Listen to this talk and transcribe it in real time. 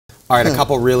All right, a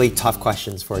couple really tough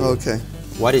questions for you. Okay.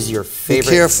 What is your favorite?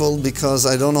 Be careful because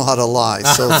I don't know how to lie.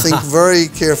 So think very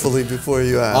carefully before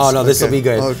you ask. Oh no, this will be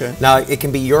good. Okay. Now it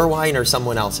can be your wine or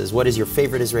someone else's. What is your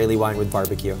favorite Israeli wine with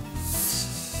barbecue?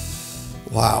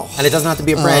 Wow. And it doesn't have to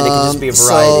be a brand, it can just be a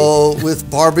variety. So with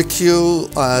barbecue,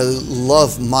 I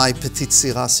love my Petite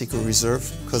Syrah Secret Reserve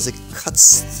because it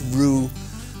cuts through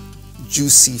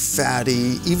juicy,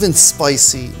 fatty, even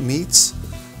spicy meats.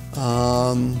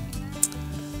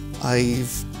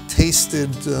 I've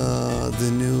tasted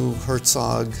the new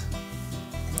Herzog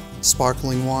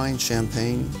sparkling wine,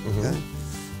 champagne. Okay.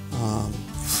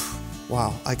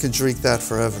 Wow, I could drink that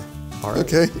forever. All right.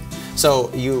 Okay.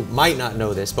 So you might not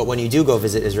know this, but when you do go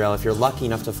visit Israel, if you're lucky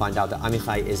enough to find out that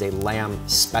Amichai is a lamb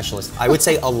specialist, I would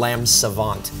say a lamb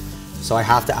savant. So I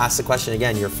have to ask the question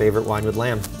again, your favorite wine with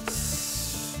lamb?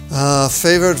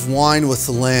 Favorite wine with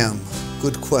lamb?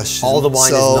 Good question. All the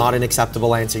wine is not an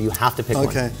acceptable answer. You have to pick one.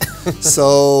 Okay.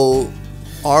 So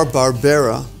our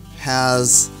Barbera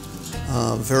has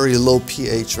very low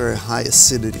pH, very high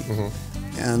acidity.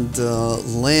 And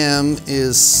lamb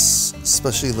is,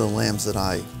 especially the lambs that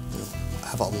I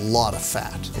have a lot of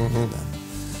fat.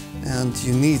 And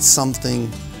you need something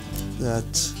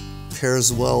that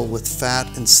pairs well with fat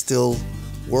and still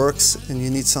works, and you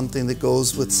need something that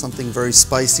goes with something very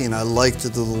spicy, and I like to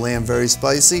do the lamb very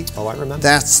spicy. Oh, I remember.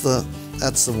 That's the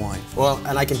wine. Well,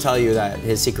 and I can tell you that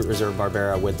his Secret Reserve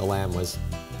Barbera with the lamb was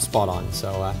spot on.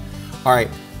 So, all right.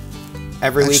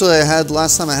 Actually,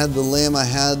 last time I had the lamb, I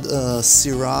had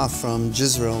Syrah from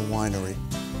Jezreel Winery,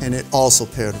 and it also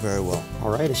paired very well. All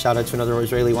right, a shout out to another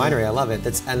Israeli winery. I love it.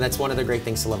 That's one of the great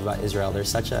things to love about Israel. There's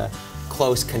such a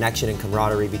close connection and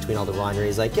camaraderie between all the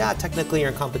wineries. Like, yeah, technically you're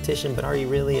in competition, but are you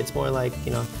really? It's more like,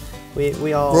 you know,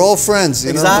 we're all friends.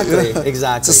 You know? Exactly.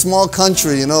 It's a small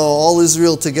country, you know. All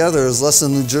Israel together is less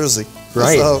than New Jersey.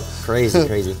 Right. So.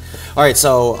 Crazy. All right,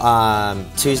 so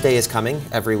Tuesday is coming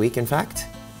every week, in fact.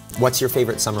 What's your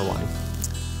favorite summer wine?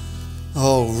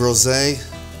 Oh, rosé,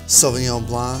 Sauvignon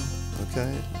Blanc,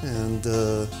 okay, and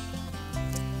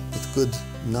with good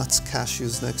nuts,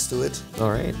 cashews next to it. All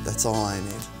right. That's all I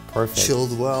need. Perfect.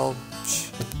 Chilled well.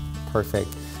 Perfect.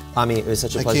 Ami, it was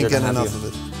such a pleasure to have you. I can't get enough of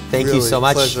it. Thank you so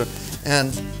much. Pleasure.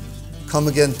 And come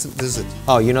again to visit.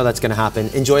 Oh, you know that's going to happen.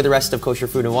 Enjoy the rest of Kosher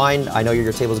Food and Wine. I know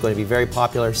your table is going to be very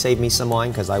popular. Save me some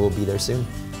wine because I will be there soon.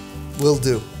 Will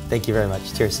do. Thank you very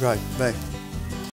much. Cheers. Right. Bye.